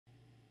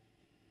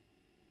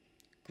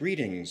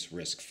Greetings,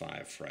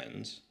 RISC-V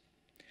friends.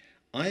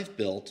 I've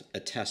built a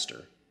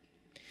tester.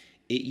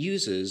 It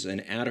uses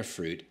an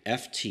Adafruit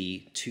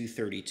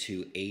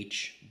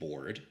FT232H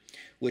board,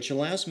 which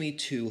allows me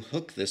to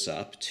hook this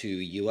up to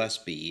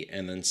USB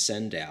and then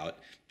send out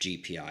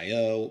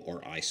GPIO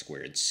or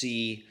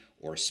I2C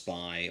or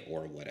SPI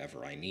or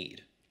whatever I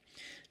need.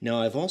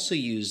 Now I've also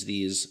used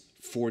these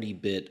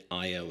 40-bit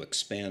I/O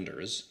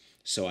expanders,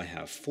 so I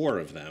have 4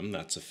 of them.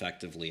 That's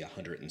effectively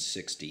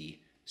 160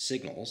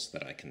 signals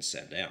that I can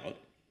send out.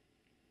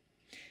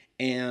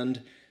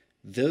 And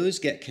those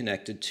get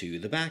connected to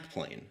the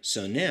backplane.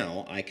 So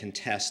now I can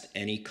test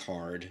any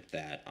card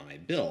that I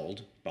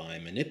build by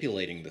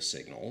manipulating the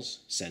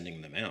signals,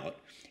 sending them out,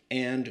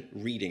 and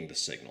reading the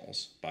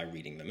signals by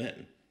reading them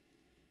in.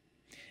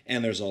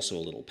 And there's also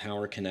a little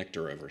power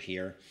connector over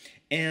here.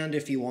 And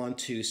if you want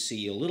to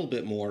see a little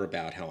bit more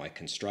about how I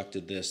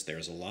constructed this,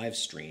 there's a live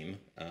stream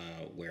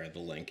where the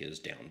link is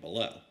down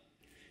below.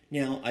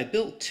 Now, I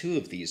built 2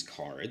 of these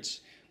cards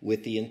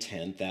with the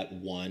intent that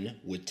one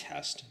would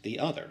test the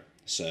other.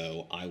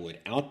 So I would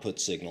output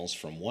signals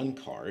from one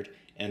card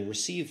and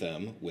receive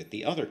them with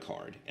the other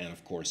card. And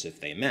of course,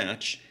 if they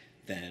match,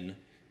 then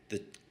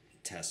the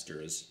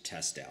testers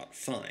test out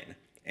fine.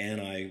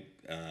 And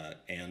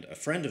a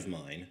friend of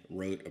mine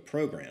wrote a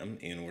program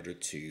in order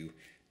to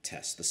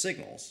test the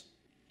signals.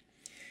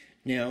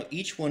 Now,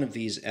 each one of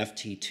these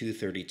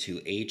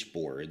FT232H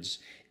boards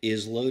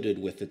is loaded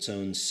with its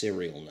own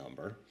serial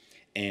number,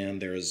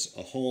 and there's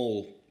a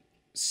whole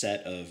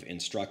set of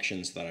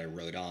instructions that I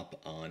wrote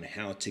up on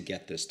how to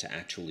get this to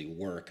actually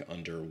work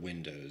under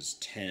Windows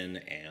 10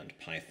 and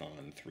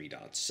Python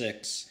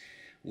 3.6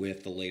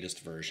 with the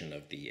latest version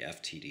of the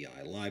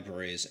FTDI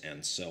libraries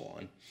and so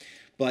on.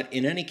 But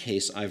in any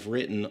case, I've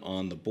written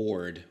on the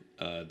board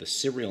the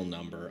serial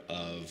number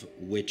of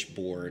which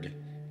board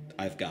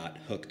I've got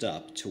hooked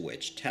up to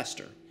which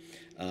tester.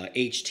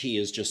 HT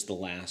is just the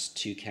last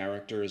 2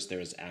 characters.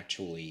 There's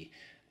actually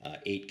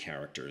 8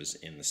 characters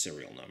in the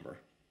serial number.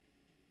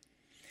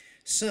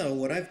 So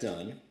what I've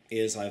done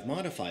is I've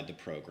modified the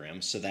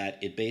program so that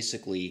it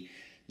basically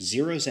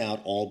zeroes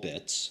out all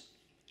bits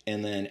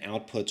and then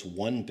outputs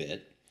 1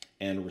 bit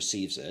and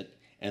receives it,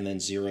 and then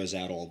zeroes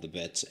out all the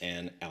bits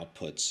and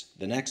outputs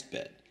the next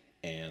bit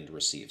and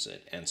receives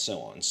it, and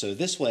so on. So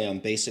this way I'm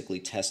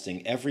basically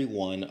testing every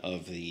one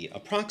of the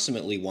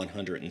approximately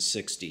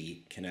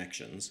 160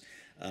 connections.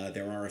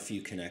 There are a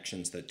few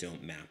connections that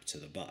don't map to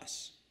the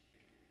bus.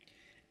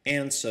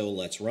 And so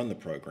let's run the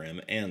program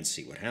and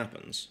see what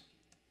happens.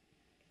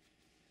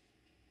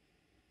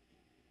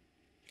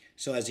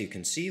 So as you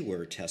can see,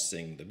 we're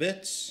testing the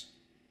bits.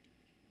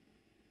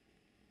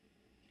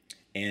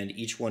 And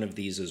each one of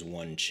these is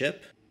 1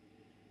 chip.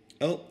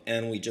 Oh,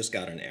 and we just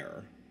got an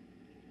error.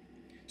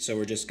 So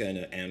we're just going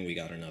to, and we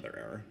got another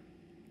error.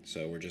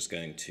 So we're just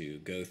going to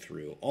go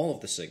through all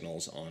of the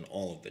signals on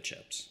all of the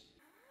chips.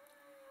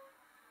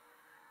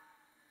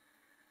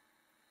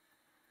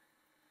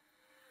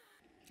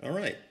 All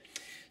right,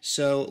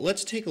 so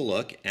let's take a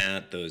look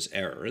at those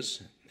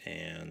errors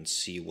and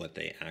see what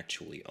they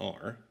actually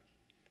are.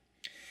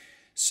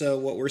 So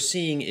what we're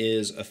seeing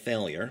is a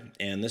failure,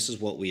 and this is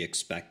what we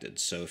expected.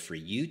 So for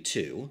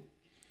U2,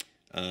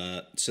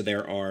 so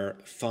there are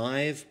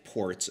 5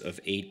 ports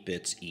of 8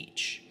 bits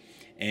each,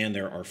 and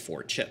there are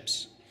 4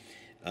 chips.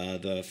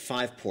 The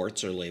 5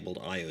 ports are labeled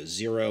IO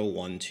 0,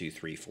 1, 2,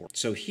 3, 4.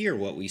 So here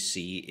what we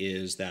see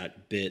is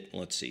that bit,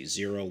 let's see,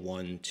 0,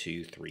 1,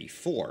 2, 3,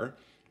 4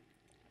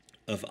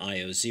 of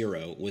IO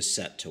 0 was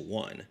set to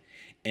 1.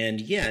 And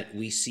yet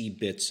we see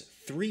bits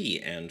 3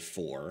 and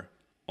 4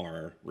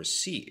 are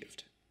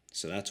received.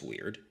 So that's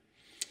weird.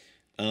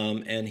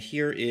 And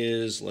here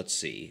is, let's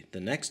see, the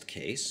next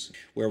case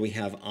where we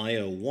have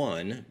IO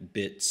 1,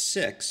 bit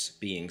 6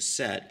 being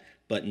set,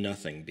 but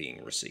nothing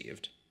being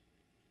received.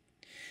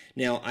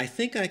 Now, I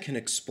think I can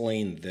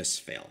explain this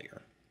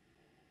failure.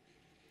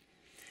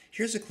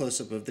 Here's a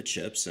close-up of the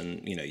chips,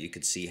 and you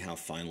could see how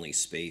finely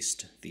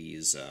spaced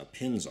these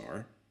pins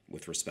are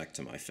with respect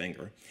to my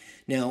finger.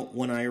 Now,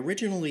 when I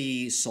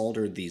originally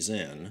soldered these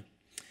in,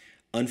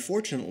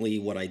 unfortunately,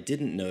 what I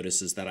didn't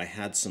notice is that I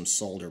had some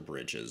solder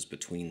bridges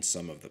between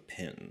some of the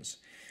pins.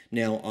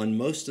 Now, on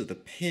most of the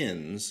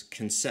pins,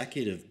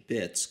 consecutive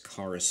bits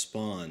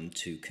correspond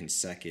to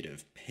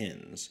consecutive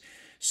pins.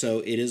 So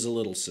it is a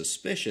little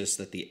suspicious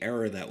that the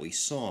error that we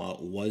saw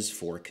was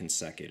for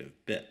consecutive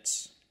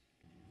bits.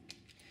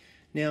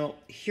 Now,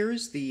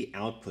 here's the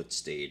output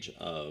stage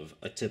of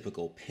a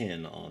typical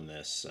pin on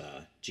this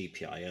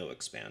GPIO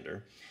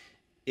expander.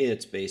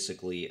 It's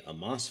basically a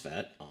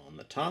MOSFET on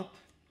the top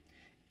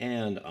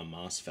and a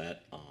MOSFET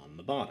on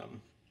the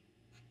bottom.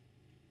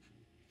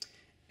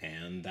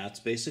 And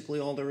that's basically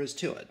all there is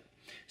to it.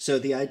 So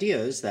the idea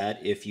is that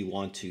if you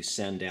want to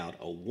send out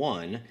a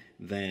 1,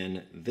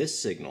 then this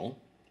signal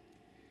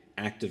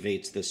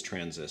activates this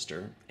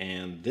transistor,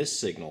 and this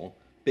signal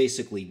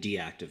basically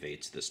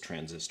deactivates this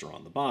transistor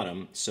on the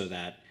bottom so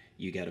that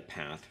you get a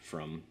path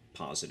from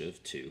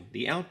positive to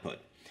the output.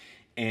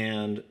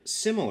 And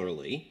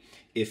similarly,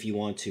 if you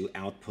want to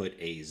output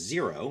a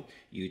 0,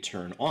 you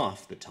turn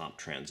off the top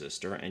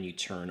transistor and you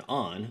turn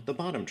on the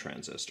bottom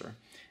transistor.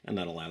 And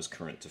that allows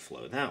current to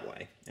flow that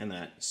way. And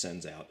that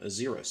sends out a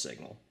 0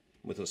 signal.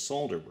 With a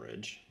solder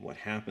bridge, what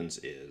happens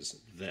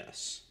is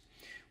this.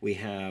 We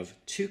have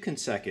 2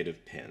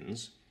 consecutive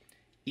pins,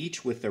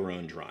 each with their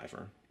own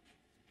driver.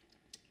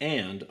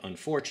 And,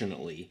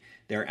 unfortunately,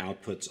 their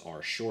outputs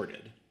are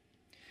shorted.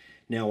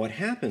 Now what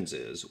happens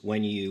is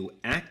when you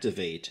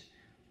activate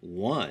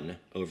 1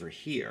 over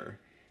here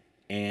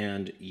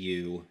and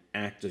you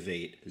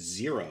activate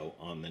 0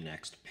 on the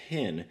next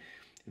pin,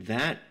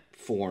 that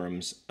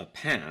forms a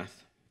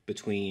path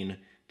between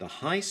the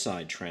high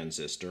side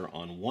transistor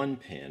on one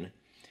pin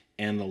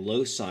and the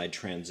low side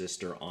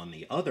transistor on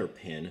the other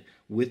pin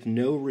with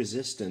no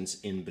resistance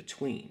in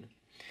between.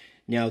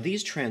 Now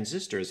these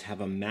transistors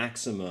have a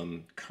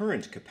maximum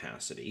current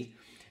capacity,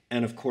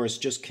 and of course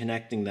just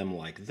connecting them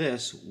like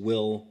this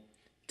will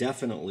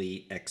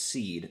definitely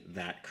exceed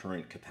that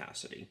current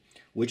capacity,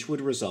 which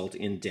would result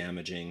in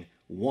damaging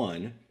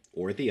one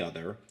or the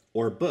other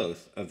or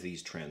both of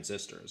these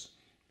transistors.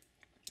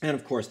 And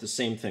of course the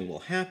same thing will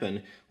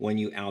happen when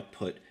you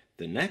output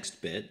the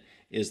next bit,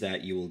 is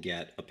that you will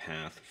get a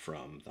path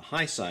from the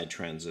high side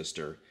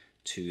transistor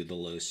to the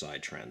low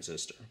side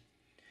transistor.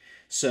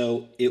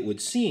 So it would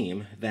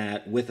seem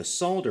that with a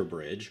solder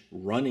bridge,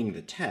 running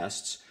the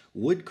tests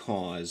would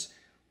cause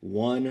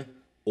one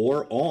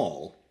or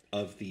all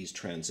of these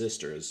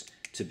transistors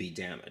to be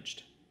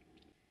damaged.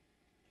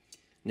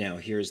 Now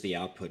here's the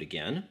output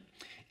again.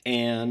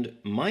 And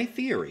my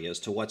theory as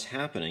to what's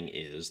happening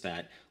is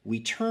that we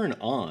turn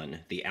on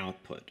the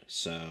output.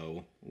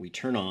 So we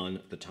turn on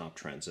the top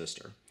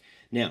transistor.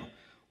 Now,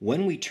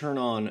 when we turn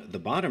on the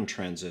bottom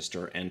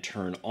transistor and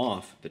turn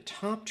off the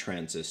top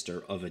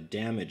transistor of a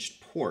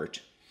damaged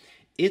port,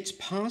 it's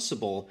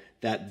possible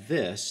that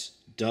this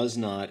does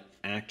not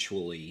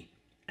actually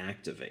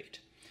activate.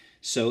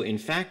 So in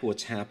fact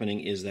what's happening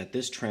is that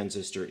this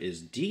transistor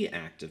is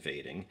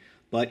deactivating,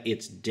 but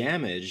it's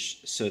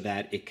damaged so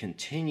that it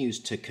continues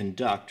to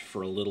conduct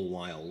for a little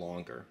while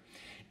longer.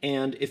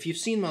 And if you've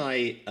seen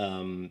my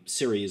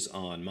series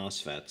on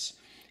MOSFETs,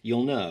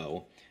 you'll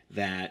know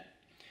that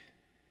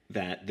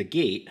the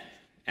gate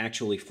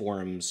actually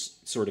forms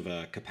sort of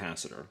a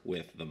capacitor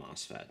with the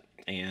MOSFET.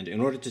 And in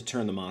order to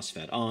turn the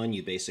MOSFET on,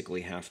 you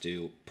basically have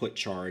to put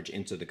charge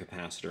into the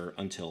capacitor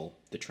until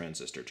the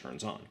transistor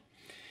turns on.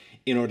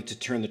 In order to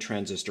turn the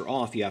transistor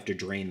off, you have to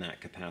drain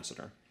that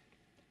capacitor.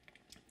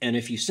 And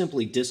if you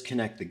simply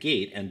disconnect the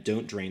gate and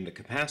don't drain the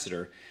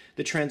capacitor,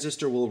 the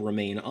transistor will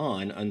remain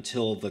on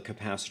until the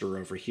capacitor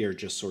over here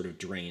just sort of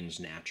drains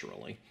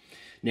naturally.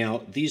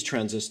 Now, these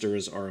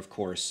transistors are, of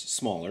course,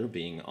 smaller,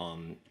 being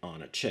on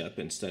a chip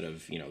instead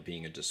of,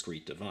 being a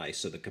discrete device,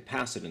 so the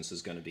capacitance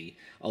is going to be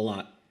a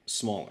lot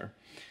smaller.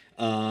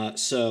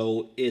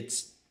 So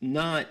it's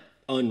not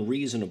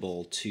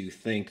unreasonable to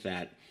think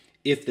that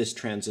if this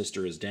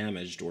transistor is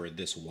damaged or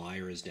this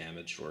wire is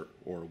damaged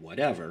or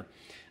whatever,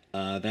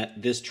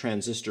 that this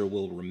transistor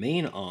will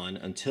remain on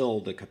until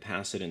the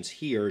capacitance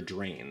here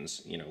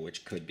drains,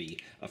 which could be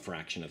a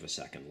fraction of a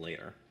second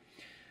later,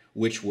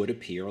 which would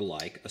appear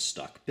like a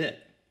stuck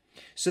bit.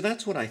 So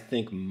that's what I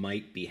think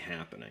might be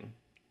happening.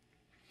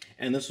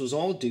 And this was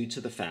all due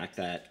to the fact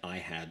that I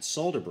had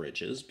solder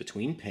bridges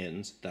between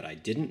pins that I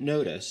didn't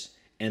notice,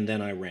 and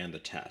then I ran the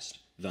test,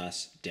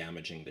 thus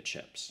damaging the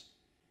chips.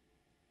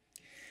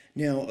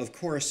 Now, of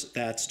course,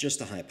 that's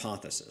just a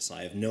hypothesis.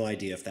 I have no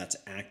idea if that's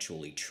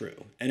actually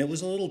true. And it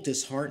was a little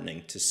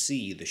disheartening to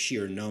see the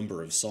sheer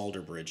number of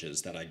solder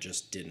bridges that I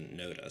just didn't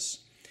notice.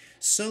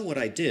 So what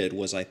I did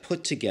was I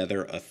put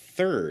together a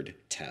third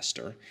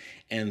tester,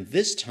 and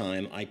this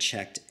time I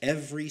checked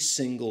every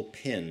single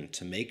pin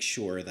to make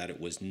sure that it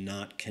was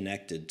not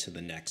connected to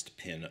the next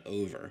pin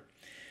over.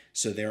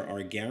 So there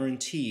are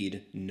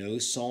guaranteed no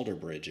solder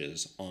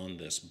bridges on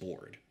this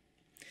board.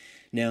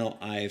 Now,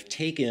 I've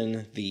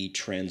taken the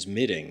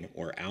transmitting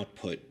or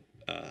output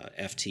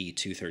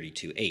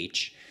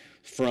FT232H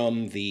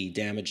from the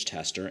damage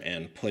tester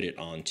and put it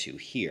onto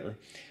here.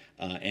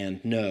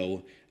 And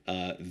no,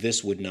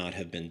 this would not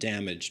have been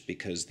damaged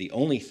because the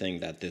only thing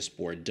that this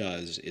board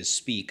does is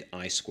speak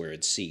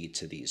I2C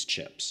to these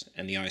chips,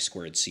 and the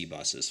I2C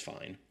bus is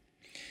fine.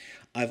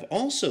 I've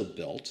also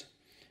built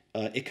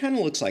it kind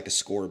of looks like a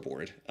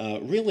scoreboard.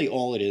 Really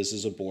all it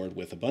is a board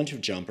with a bunch of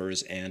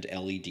jumpers and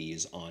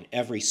LEDs on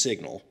every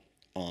signal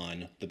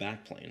on the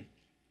backplane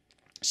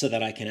so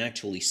that I can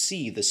actually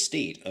see the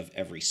state of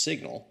every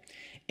signal.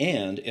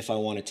 And if I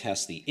want to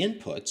test the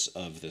inputs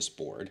of this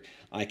board,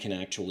 I can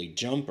actually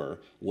jumper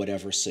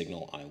whatever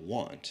signal I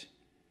want.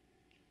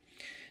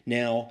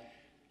 Now,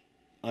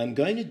 I'm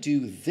going to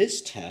do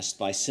this test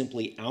by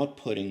simply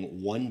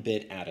outputting one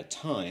bit at a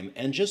time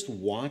and just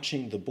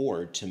watching the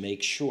board to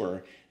make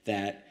sure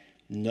that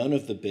none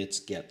of the bits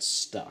get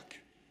stuck.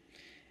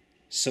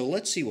 So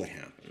let's see what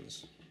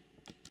happens.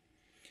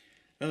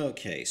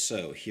 Okay,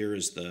 so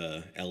here's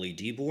the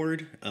LED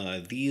board.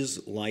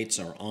 These lights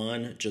are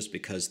on just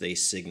because they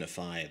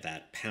signify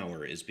that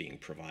power is being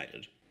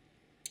provided.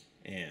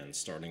 And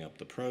starting up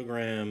the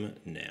program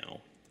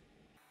now.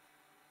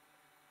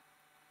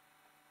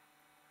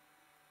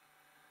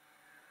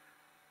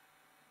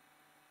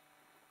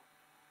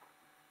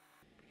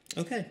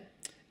 Okay,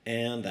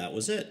 and that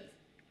was it.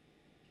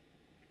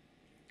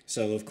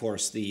 So of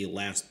course the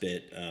last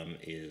bit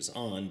is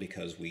on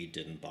because we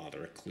didn't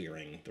bother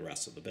clearing the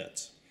rest of the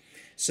bits.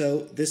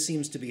 So this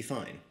seems to be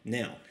fine.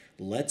 Now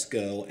let's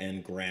go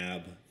and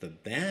grab the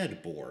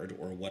bad board,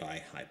 or what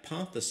I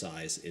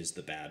hypothesize is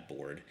the bad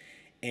board,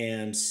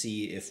 and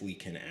see if we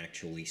can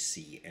actually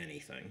see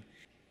anything.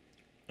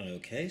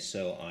 Okay,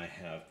 so I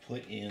have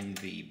put in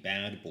the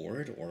bad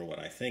board, or what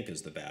I think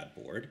is the bad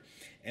board,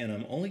 and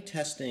I'm only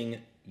testing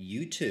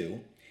U2,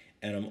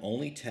 and I'm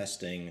only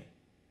testing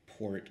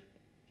port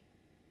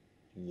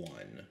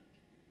 1,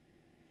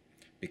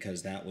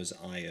 because that was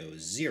IO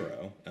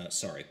 0,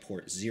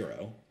 port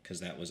 0, because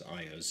that was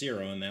IO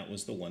 0, and that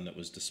was the one that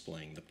was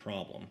displaying the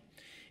problem.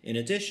 In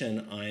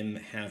addition, I'm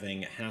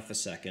having half a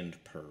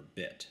second per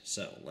bit,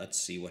 so let's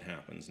see what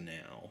happens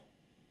now.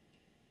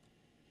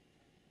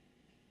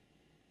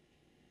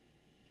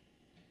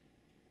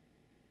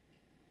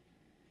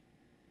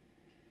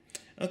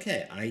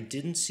 Okay, I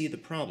didn't see the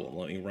problem.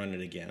 Let me run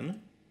it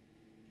again.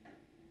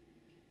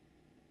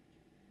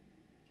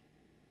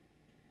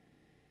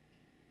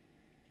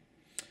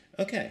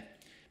 Okay,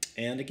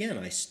 and again,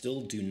 I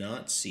still do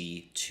not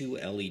see two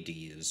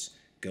LEDs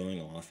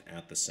going off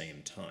at the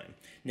same time.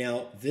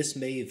 Now, this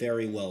may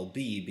very well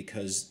be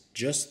because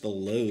just the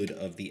load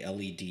of the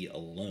LED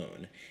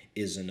alone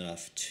is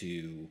enough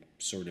to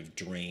sort of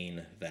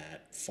drain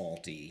that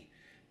faulty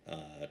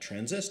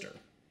transistor.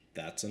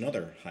 That's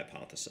another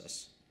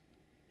hypothesis.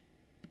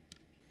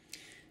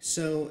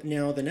 So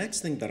now the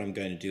next thing that I'm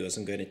going to do is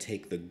I'm going to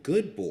take the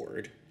good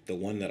board, the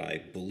one that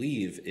I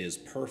believe is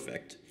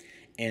perfect,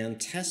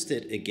 and test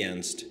it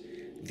against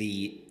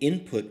the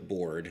input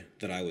board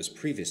that I was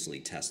previously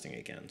testing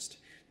against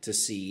to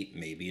see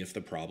maybe if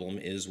the problem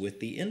is with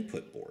the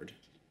input board.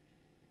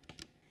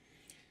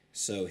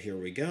 So here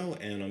we go,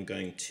 and I'm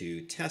going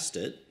to test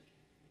it.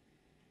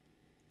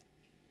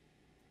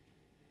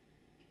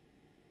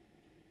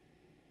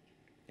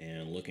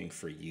 And looking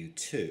for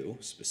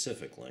U2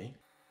 specifically.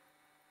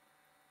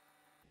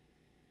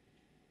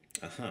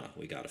 Aha,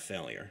 we got a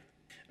failure.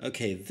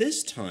 Okay,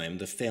 this time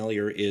the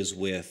failure is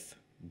with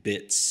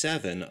bit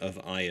 7 of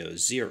IO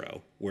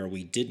 0, where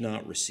we did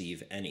not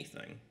receive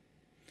anything.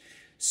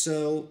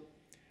 So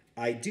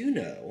I do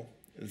know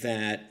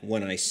that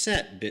when I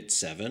set bit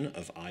 7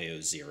 of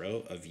IO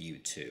 0 of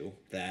U2,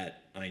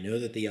 that I know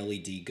that the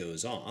LED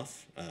goes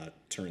off,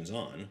 turns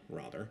on,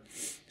 rather.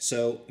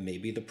 So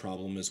maybe the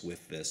problem is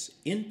with this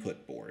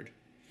input board.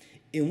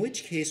 In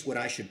which case, what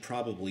I should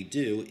probably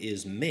do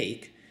is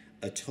make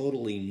a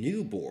totally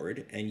new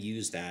board and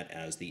use that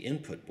as the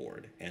input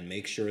board and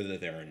make sure that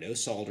there are no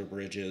solder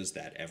bridges,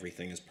 that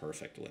everything is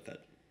perfect with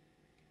it.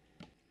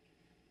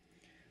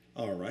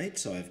 Alright,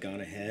 so I've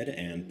gone ahead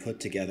and put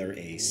together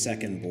a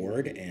second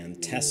board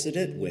and tested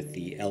it with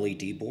the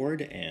LED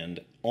board, and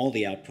all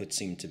the outputs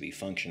seem to be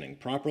functioning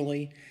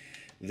properly.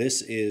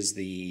 This is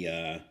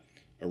the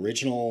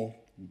original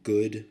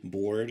good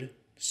board.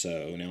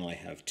 So now I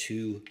have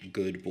two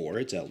good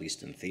boards, at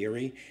least in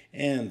theory,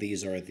 and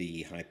these are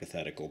the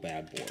hypothetical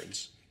bad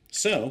boards.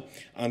 So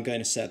I'm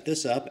going to set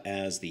this up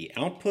as the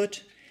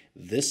output,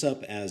 this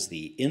up as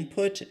the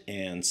input,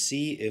 and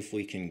see if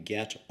we can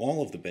get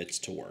all of the bits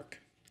to work.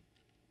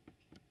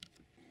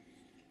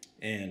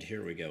 And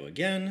here we go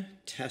again,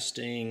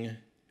 testing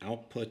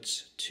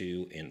outputs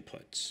to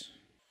inputs.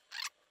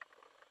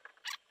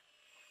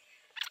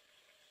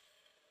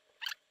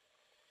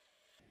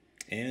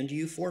 And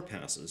U4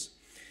 passes.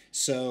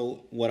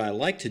 So what I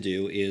like to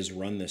do is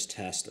run this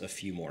test a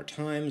few more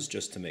times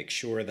just to make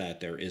sure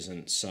that there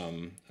isn't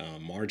some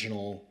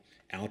marginal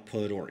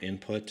output or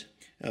input.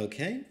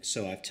 Okay,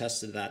 so I've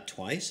tested that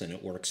twice and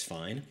it works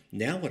fine.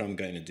 Now what I'm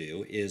going to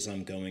do is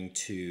I'm going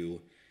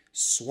to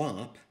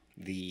swap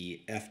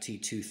the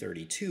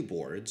FT232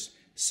 boards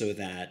so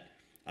that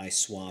I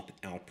swap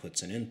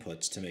outputs and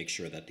inputs to make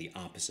sure that the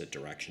opposite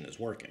direction is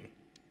working.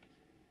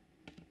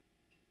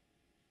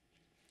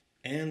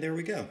 And there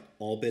we go.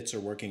 All bits are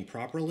working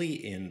properly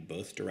in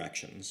both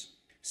directions.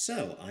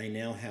 So I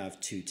now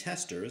have two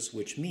testers,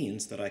 which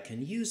means that I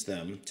can use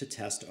them to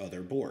test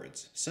other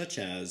boards, such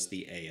as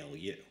the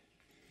ALU.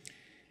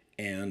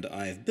 And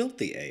I've built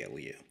the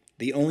ALU.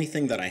 The only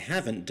thing that I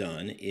haven't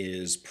done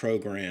is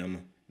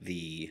program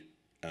the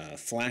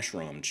flash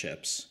ROM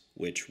chips,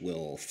 which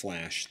will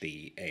flash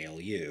the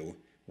ALU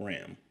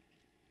RAM.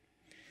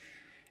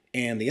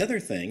 And the other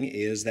thing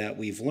is that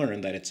we've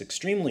learned that it's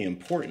extremely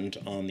important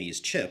on these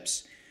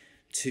chips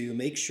to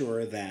make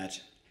sure that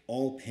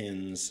all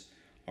pins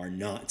are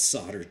not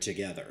soldered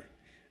together.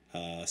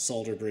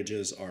 Solder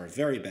bridges are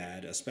very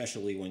bad,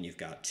 especially when you've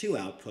got two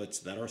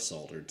outputs that are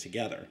soldered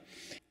together.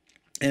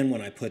 And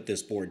when I put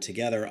this board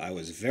together, I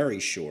was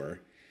very sure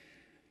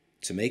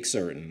to make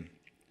certain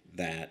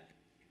that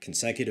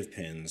consecutive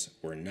pins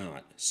were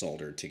not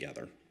soldered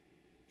together.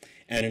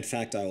 And in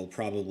fact, I will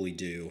probably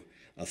do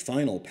a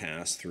final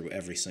pass through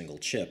every single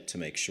chip to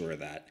make sure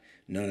that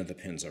none of the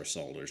pins are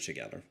soldered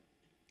together,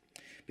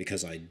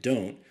 because I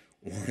don't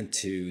want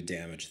to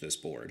damage this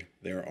board.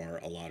 There are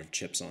a lot of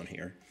chips on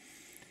here,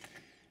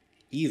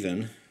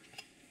 even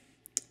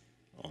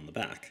on the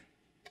back.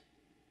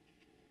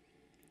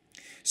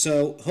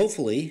 So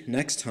hopefully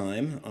next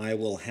time I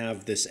will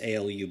have this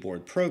ALU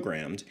board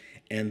programmed,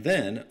 and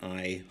then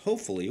I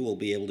hopefully will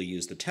be able to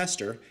use the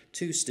tester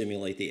to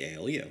stimulate the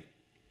ALU.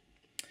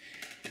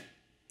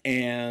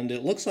 And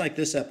it looks like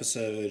this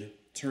episode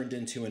turned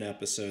into an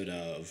episode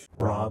of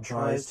Rob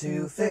Tries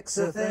to Fix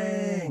a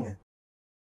Thing.